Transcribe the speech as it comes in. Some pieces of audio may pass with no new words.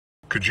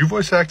Could you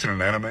voice act in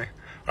an anime?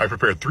 I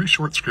prepared 3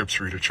 short scripts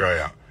for you to try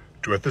out.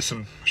 Duet this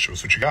and show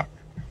us what you got.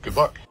 Good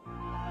luck.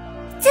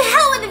 To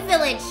hell with the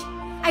village!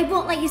 I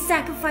won't let you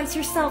sacrifice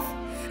yourself.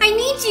 I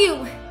need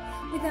you!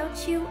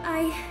 Without you,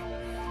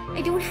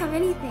 I don't have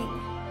anything.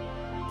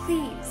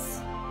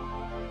 Please.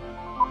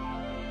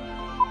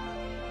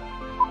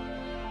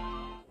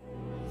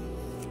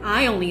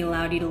 I only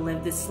allowed you to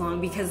live this long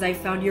because I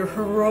found your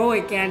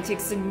heroic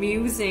antics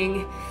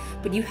amusing.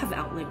 But you have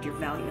outlived your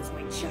value as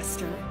my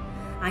jester.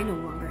 I no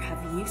longer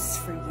have use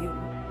for you.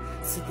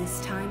 So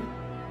this time,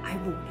 I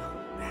won't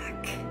hold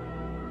back.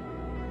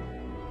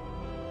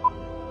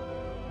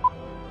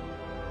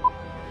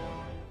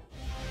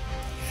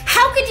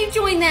 How could you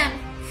join them?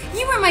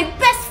 You were my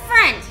best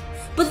friend!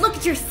 But look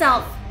at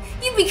yourself!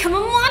 You've become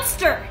a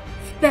monster!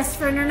 Best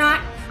friend or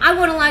not, I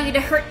won't allow you to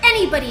hurt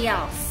anybody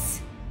else!